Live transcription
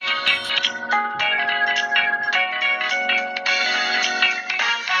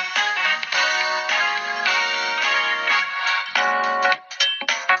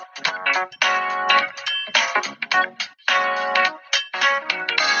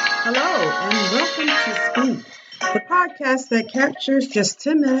Hello, and welcome to Speak, the podcast that captures just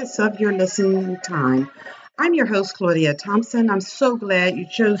 10 minutes of your listening time. I'm your host, Claudia Thompson. I'm so glad you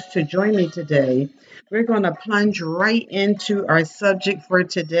chose to join me today. We're going to plunge right into our subject for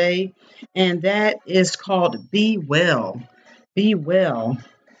today, and that is called Be Well. Be Well.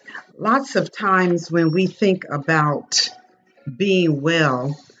 Lots of times when we think about being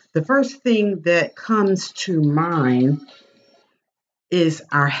well, the first thing that comes to mind is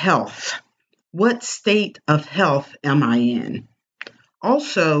our health. What state of health am I in?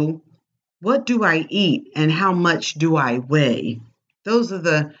 Also, what do I eat and how much do I weigh? Those are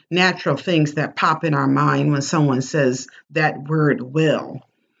the natural things that pop in our mind when someone says that word well.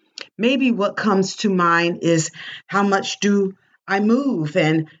 Maybe what comes to mind is how much do I move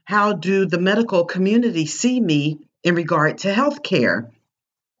and how do the medical community see me in regard to health care?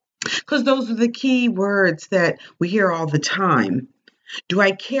 Because those are the key words that we hear all the time. Do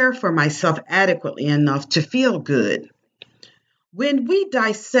I care for myself adequately enough to feel good? When we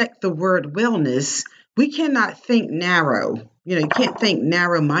dissect the word wellness, we cannot think narrow. You can't think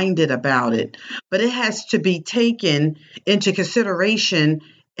narrow minded about it, but it has to be taken into consideration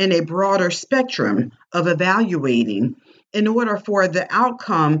in a broader spectrum of evaluating in order for the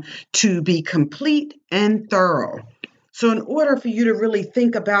outcome to be complete and thorough. So, in order for you to really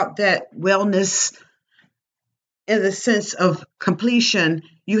think about that wellness in the sense of completion,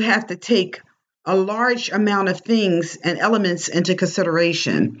 you have to take a large amount of things and elements into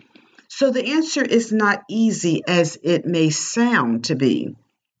consideration. So the answer is not easy as it may sound to be.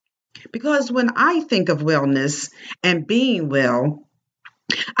 Because when I think of wellness and being well,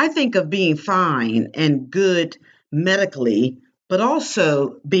 I think of being fine and good medically, but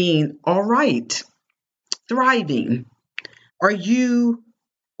also being all right, thriving. Are you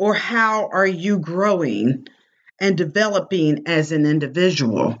or how are you growing and developing as an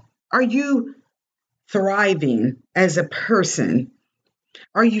individual? Are you thriving as a person?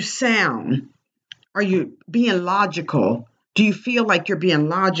 Are you sound? Are you being logical? Do you feel like you're being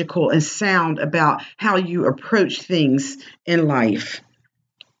logical and sound about how you approach things in life?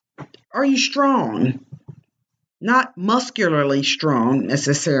 Are you strong? Not muscularly strong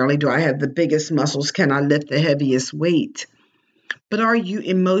necessarily. Do I have the biggest muscles? Can I lift the heaviest weight? But are you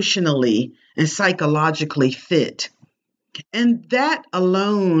emotionally and psychologically fit? And that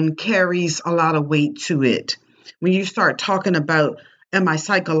alone carries a lot of weight to it. When you start talking about, am I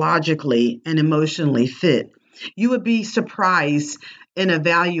psychologically and emotionally fit? You would be surprised in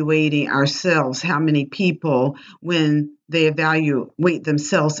evaluating ourselves how many people, when they evaluate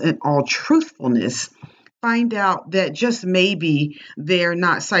themselves in all truthfulness, find out that just maybe they're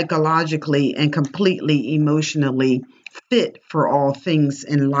not psychologically and completely emotionally fit for all things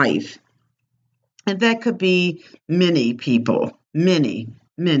in life. And that could be many people, many,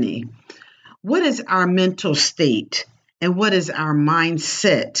 many. What is our mental state and what is our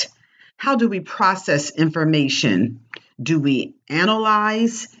mindset? How do we process information? Do we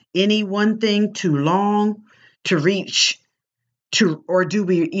analyze any one thing too long to reach to, or do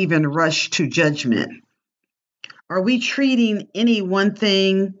we even rush to judgment? Are we treating any one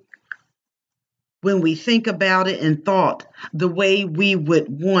thing when we think about it in thought the way we would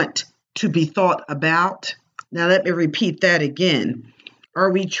want to be thought about? Now, let me repeat that again.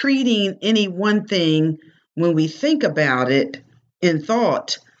 Are we treating any one thing when we think about it in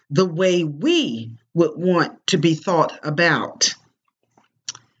thought the way we would want to be thought about?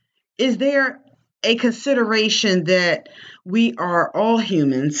 Is there a consideration that we are all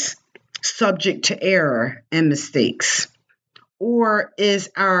humans subject to error and mistakes? Or is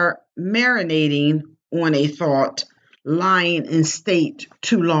our marinating on a thought lying in state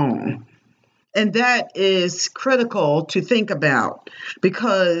too long? And that is critical to think about,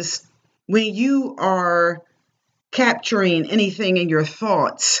 because when you are capturing anything in your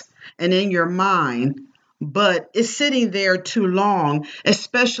thoughts and in your mind, but it's sitting there too long,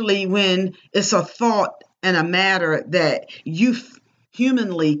 especially when it's a thought and a matter that you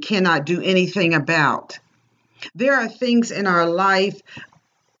humanly cannot do anything about. There are things in our life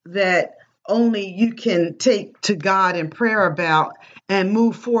that only you can take to God in prayer about and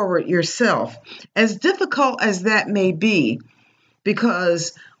move forward yourself. As difficult as that may be,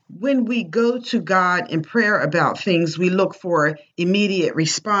 because when we go to God in prayer about things, we look for immediate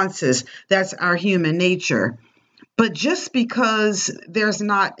responses. That's our human nature. But just because there's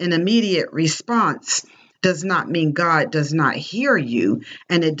not an immediate response does not mean God does not hear you,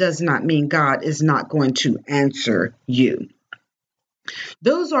 and it does not mean God is not going to answer you.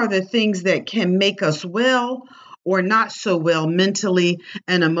 Those are the things that can make us well or not so well mentally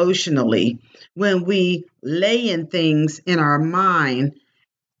and emotionally when we lay in things in our mind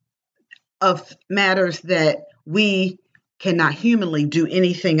of matters that we cannot humanly do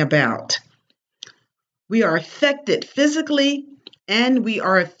anything about. We are affected physically and we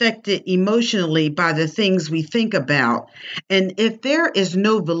are affected emotionally by the things we think about. And if there is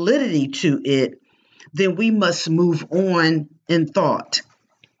no validity to it, then we must move on in thought.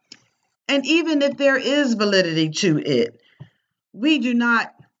 And even if there is validity to it, we do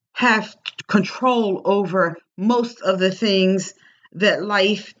not have control over most of the things that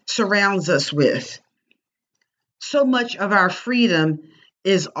life surrounds us with. So much of our freedom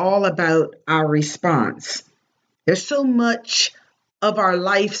is all about our response. There's so much of our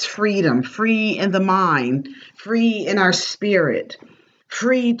life's freedom, free in the mind, free in our spirit,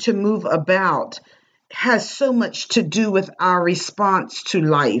 free to move about, has so much to do with our response to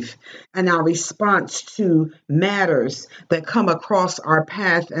life and our response to matters that come across our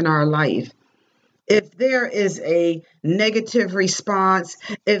path in our life. If there is a negative response,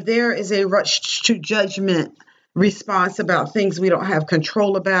 if there is a rush to judgment response about things we don't have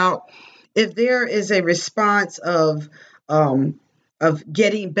control about, if there is a response of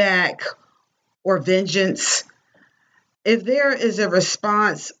getting back or vengeance, if there is a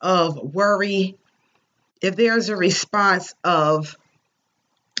response of worry, if there's a response of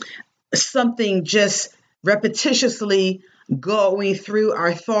something just repetitiously going through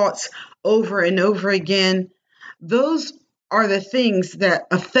our thoughts over and over again, those are the things that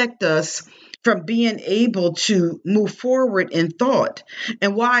affect us from being able to move forward in thought.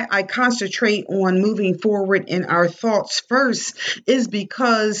 And why I concentrate on moving forward in our thoughts first is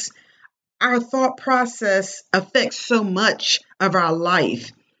because our thought process affects so much of our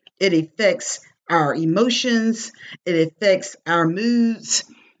life. It affects our emotions, it affects our moods,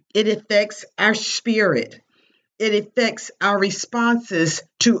 it affects our spirit. It affects our responses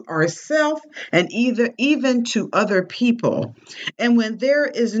to ourselves and even to other people. And when there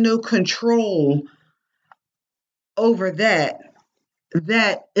is no control over that,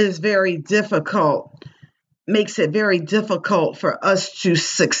 that is very difficult, makes it very difficult for us to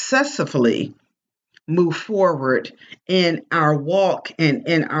successfully move forward in our walk and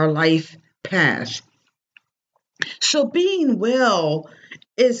in our life path. So being well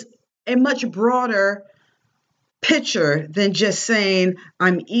is a much broader picture than just saying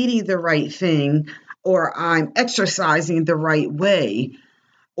I'm eating the right thing or I'm exercising the right way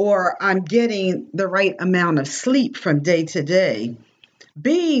or I'm getting the right amount of sleep from day to day.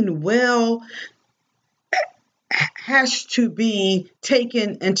 Being well has to be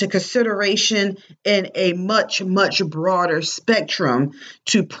taken into consideration in a much, much broader spectrum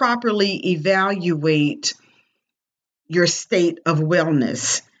to properly evaluate your state of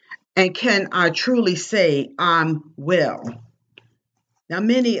wellness. And can I truly say I'm well? Now,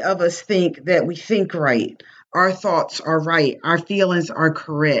 many of us think that we think right, our thoughts are right, our feelings are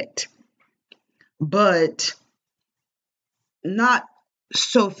correct, but not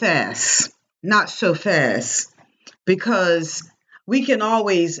so fast, not so fast, because we can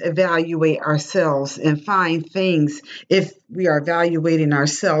always evaluate ourselves and find things if we are evaluating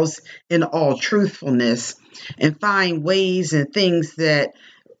ourselves in all truthfulness and find ways and things that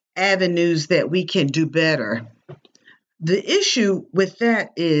avenues that we can do better. The issue with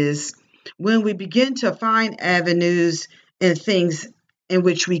that is when we begin to find avenues and things in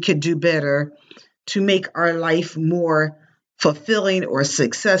which we could do better to make our life more fulfilling or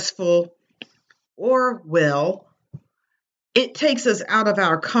successful or well, it takes us out of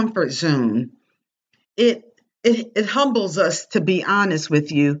our comfort zone. It humbles us, to be honest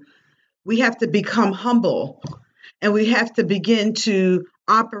with you. We have to become humble and we have to begin to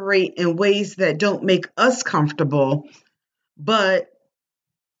operate in ways that don't make us comfortable, but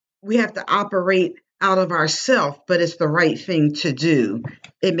we have to operate out of ourself, but it's the right thing to do.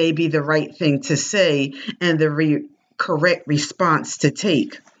 It may be the right thing to say and the correct response to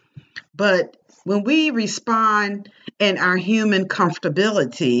take. But when we respond in our human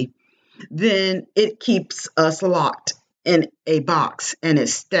comfortability, then it keeps us locked in a box and it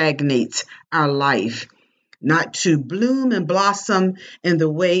stagnates our life, not to bloom and blossom in the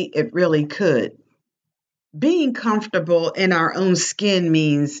way it really could. Being comfortable in our own skin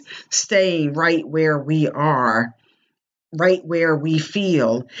means staying right where we are, right where we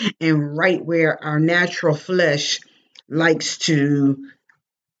feel, and right where our natural flesh likes to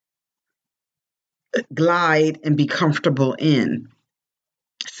glide and be comfortable in.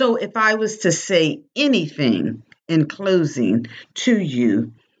 So, if I was to say anything in closing to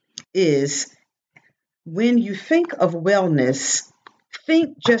you, is when you think of wellness,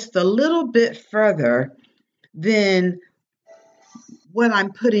 think just a little bit further than what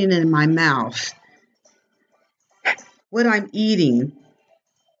I'm putting in my mouth, what I'm eating,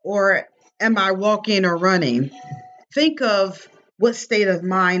 or am I walking or running? Think of what state of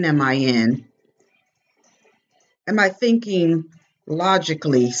mind am I in? Am I thinking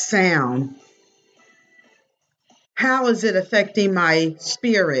logically, sound? How is it affecting my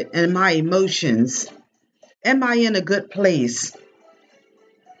spirit and my emotions? Am I in a good place?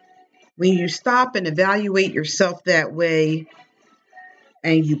 When you stop and evaluate yourself that way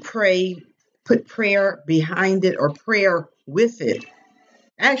and you pray, put prayer behind it or prayer with it,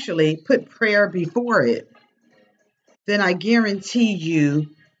 actually put prayer before it, then I guarantee you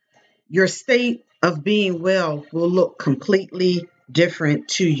your state of being well will look completely different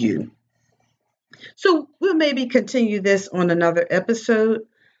to you. So we'll maybe continue this on another episode,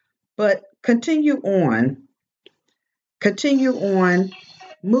 but continue on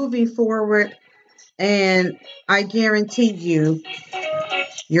moving forward, and I guarantee you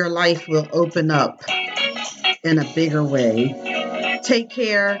your life will open up in a bigger way. Take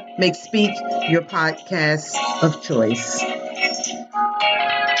care. Make Speak your podcast of choice.